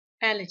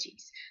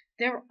Allergies,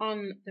 they're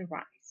on the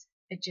rise.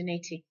 A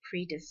genetic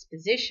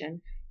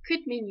predisposition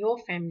could mean your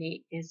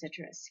family is at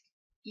risk.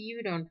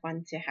 You don't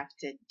want to have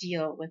to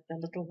deal with a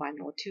little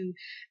one or two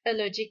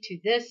allergic to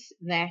this,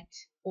 that,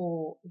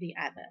 or the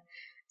other,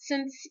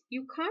 since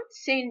you can't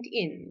send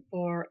in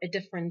for a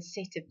different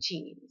set of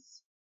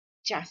genes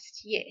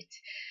just yet.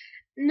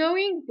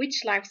 Knowing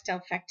which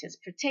lifestyle factors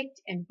protect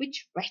and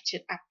which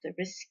ratchet up the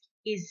risk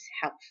is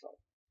helpful.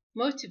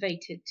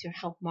 Motivated to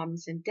help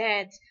moms and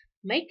dads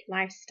make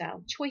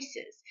lifestyle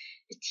choices,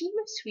 a team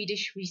of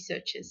Swedish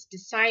researchers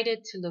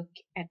decided to look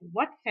at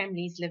what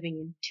families living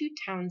in 2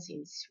 towns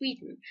in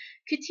Sweden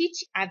could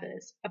teach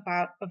others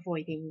about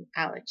avoiding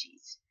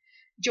allergies.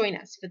 Join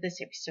us for this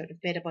episode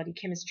of Better Body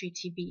Chemistry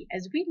TV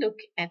as we look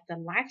at the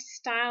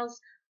lifestyles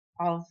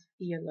of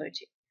the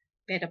allergic.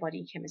 Better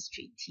Body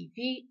Chemistry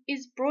TV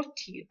is brought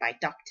to you by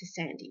Dr.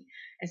 Sandy,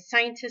 a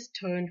scientist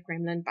turned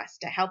gremlin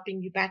buster,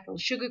 helping you battle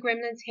sugar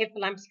gremlins, heifer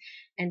lumps,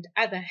 and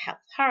other health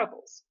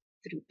horribles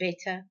through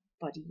better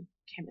body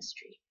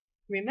chemistry.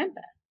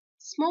 Remember,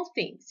 small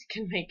things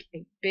can make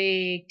a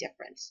big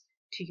difference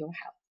to your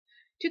health.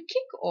 To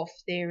kick off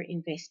their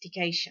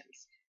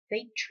investigations,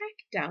 they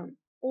tracked down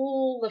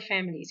all the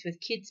families with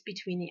kids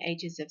between the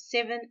ages of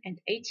 7 and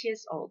 8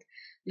 years old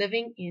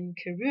living in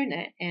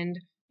Kiruna and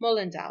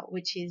Mollendal,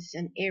 which is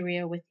an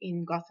area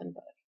within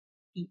Gothenburg.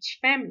 Each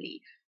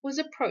family was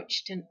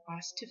approached and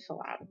asked to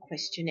fill out a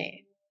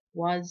questionnaire.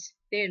 Was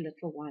their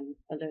little one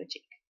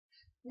allergic?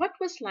 What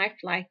was life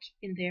like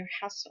in their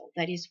household?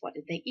 That is, what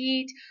did they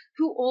eat?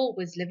 Who all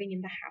was living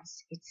in the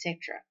house,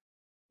 etc.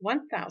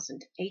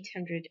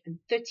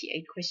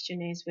 1,838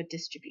 questionnaires were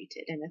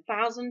distributed and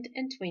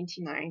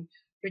 1,029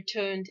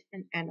 returned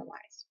and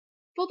analyzed.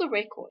 For the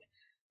record,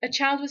 a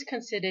child was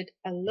considered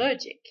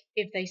allergic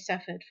if they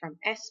suffered from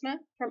asthma,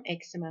 from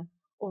eczema,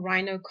 or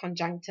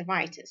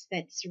rhinoconjunctivitis,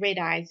 that's red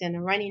eyes and a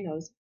runny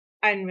nose,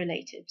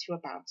 unrelated to a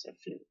bout of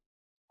flu.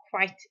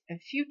 Quite a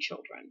few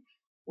children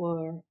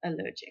were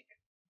allergic.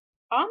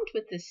 Armed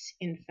with this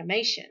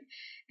information,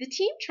 the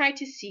team tried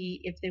to see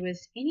if there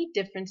was any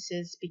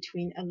differences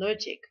between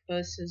allergic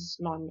versus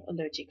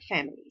non-allergic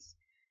families.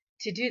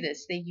 To do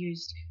this, they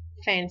used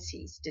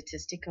fancy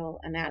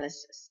statistical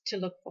analysis to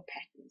look for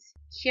patterns.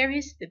 Here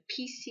is the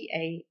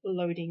PCA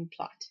loading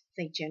plot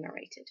they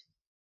generated.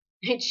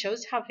 It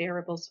shows how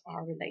variables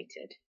are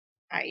related.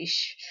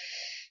 Aish,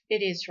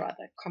 it is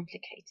rather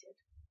complicated.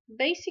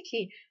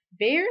 Basically,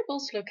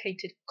 variables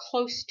located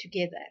close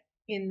together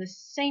in the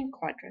same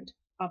quadrant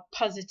are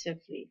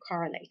positively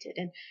correlated,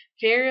 and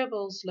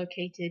variables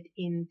located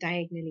in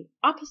diagonally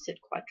opposite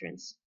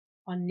quadrants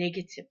are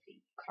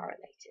negatively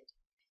correlated.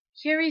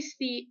 Here is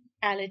the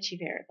allergy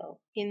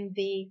variable in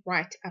the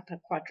right upper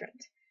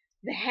quadrant.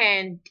 The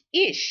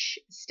handdish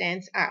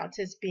stands out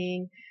as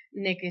being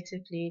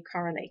negatively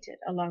correlated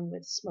along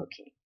with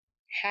smoking.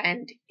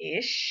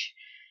 Handish,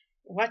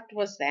 what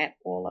was that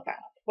all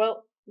about?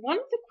 Well, one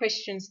of the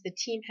questions the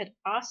team had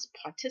asked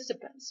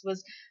participants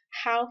was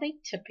how they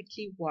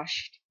typically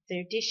washed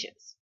their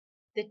dishes.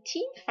 The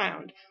team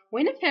found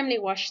when a family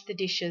washed the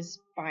dishes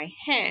by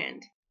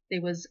hand,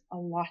 there was a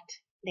lot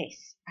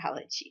less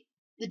allergy.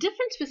 The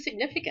difference was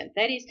significant.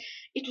 That is,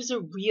 it was a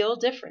real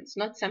difference,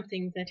 not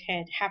something that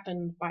had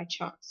happened by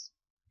chance.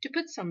 To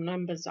put some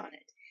numbers on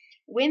it,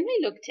 when they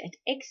looked at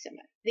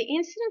eczema, the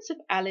incidence of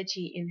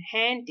allergy in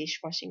hand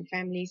dishwashing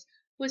families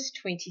was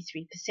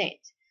 23%,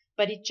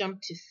 but it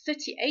jumped to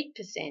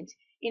 38%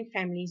 in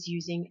families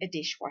using a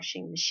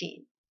dishwashing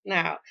machine.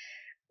 Now,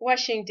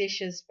 washing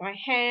dishes by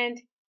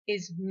hand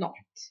is not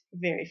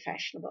very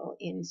fashionable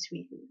in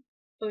Sweden.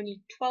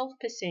 Only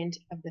 12%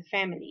 of the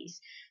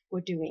families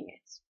were doing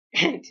it.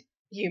 And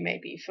you may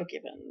be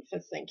forgiven for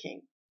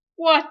thinking,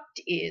 what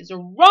is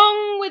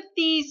wrong with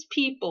these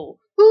people?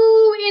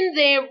 Who in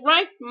their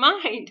right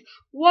mind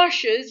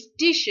washes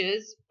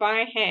dishes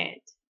by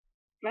hand?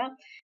 Well,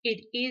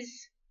 it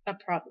is a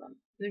problem,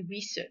 the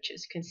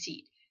researchers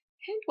concede.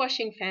 Hand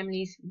washing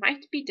families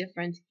might be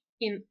different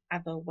in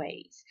other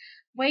ways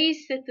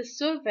that the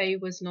survey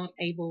was not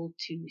able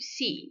to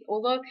see,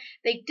 although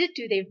they did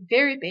do their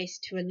very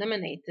best to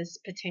eliminate this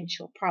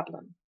potential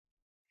problem.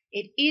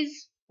 It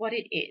is what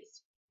it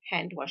is.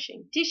 Hand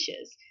washing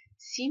dishes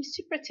seems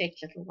to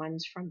protect little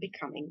ones from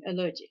becoming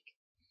allergic.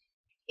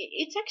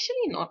 It's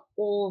actually not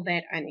all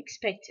that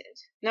unexpected.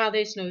 Now,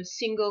 there's no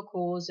single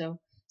cause or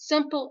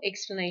simple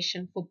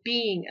explanation for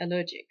being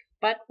allergic,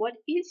 but what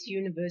is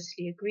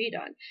universally agreed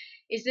on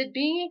is that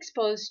being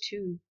exposed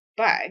to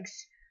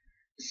bugs,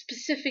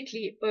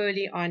 specifically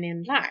early on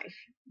in life,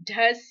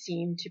 does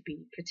seem to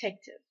be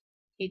protective.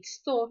 It's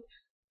thought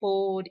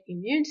bored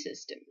immune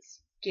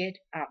systems get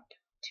up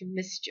to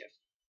mischief,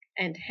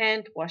 and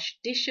hand-washed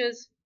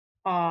dishes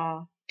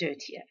are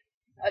dirtier.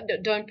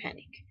 Don't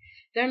panic.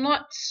 They're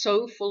not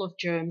so full of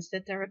germs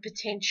that they're a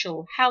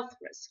potential health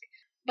risk,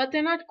 but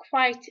they're not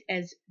quite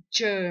as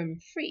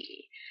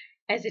germ-free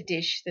as a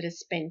dish that has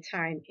spent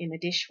time in a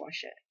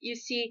dishwasher. You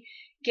see,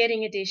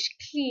 getting a dish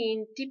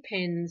clean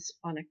depends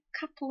on a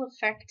couple of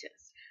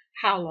factors: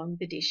 how long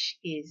the dish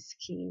is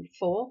cleaned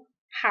for,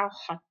 how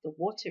hot the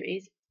water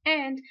is,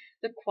 and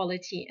the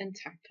quality and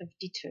type of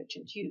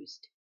detergent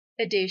used.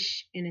 A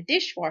dish in a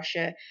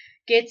dishwasher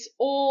gets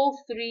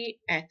all three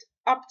at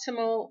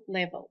optimal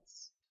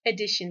levels. A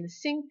dish in the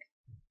sink,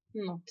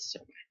 not so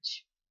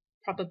much.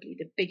 Probably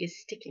the biggest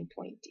sticking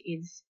point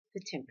is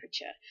the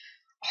temperature.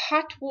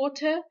 Hot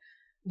water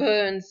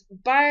burns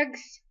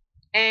bugs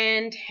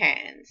and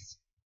hands.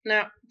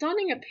 Now,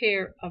 donning a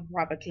pair of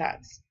rubber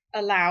gloves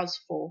allows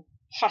for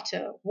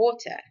hotter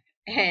water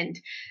and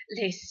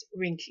less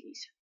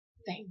wrinkles.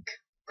 Thank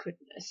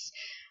goodness.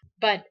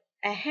 But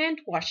a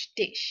hand washed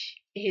dish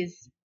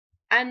is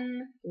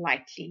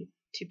unlikely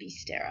to be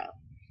sterile.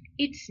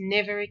 It's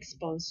never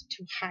exposed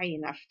to high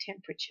enough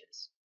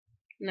temperatures.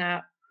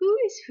 Now, who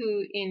is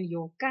who in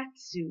your gut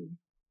zoo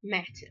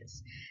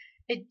matters.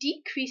 A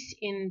decrease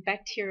in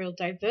bacterial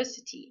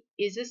diversity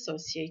is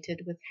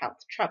associated with health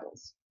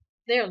troubles.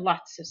 There are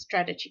lots of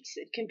strategies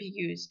that can be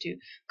used to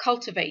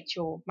cultivate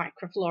your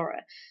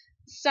microflora,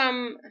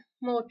 some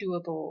more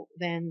doable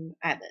than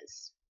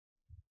others.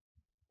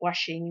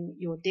 Washing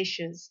your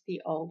dishes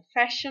the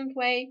old-fashioned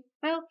way,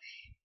 well,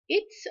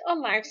 it's a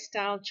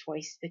lifestyle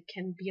choice that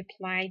can be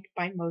applied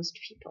by most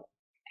people,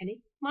 and it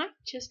might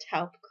just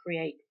help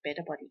create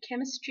better body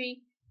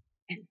chemistry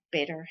and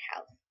better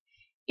health.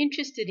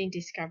 Interested in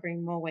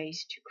discovering more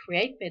ways to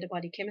create better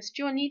body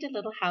chemistry or need a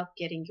little help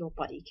getting your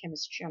body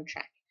chemistry on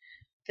track?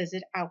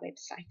 Visit our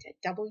website at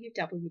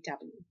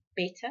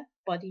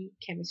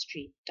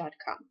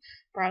www.betterbodychemistry.com.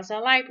 Browse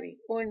our library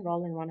or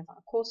enroll in one of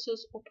our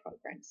courses or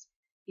programs.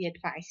 The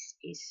advice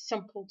is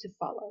simple to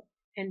follow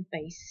and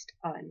based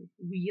on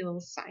real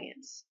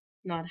science,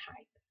 not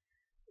hype.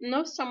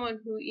 Know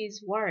someone who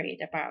is worried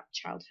about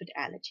childhood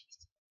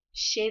allergies.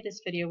 Share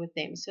this video with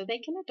them so they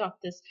can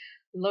adopt this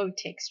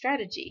low-tech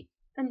strategy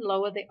and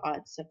lower the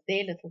odds of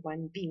their little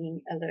one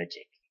being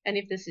allergic. And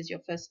if this is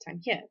your first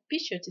time here, be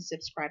sure to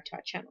subscribe to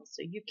our channel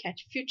so you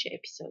catch future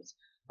episodes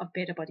of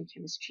Better Body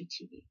Chemistry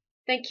TV.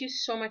 Thank you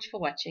so much for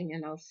watching,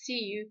 and I'll see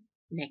you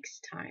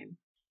next time.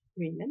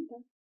 Remember,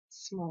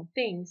 small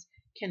things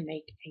can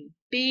make a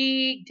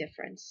big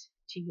difference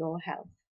to your health.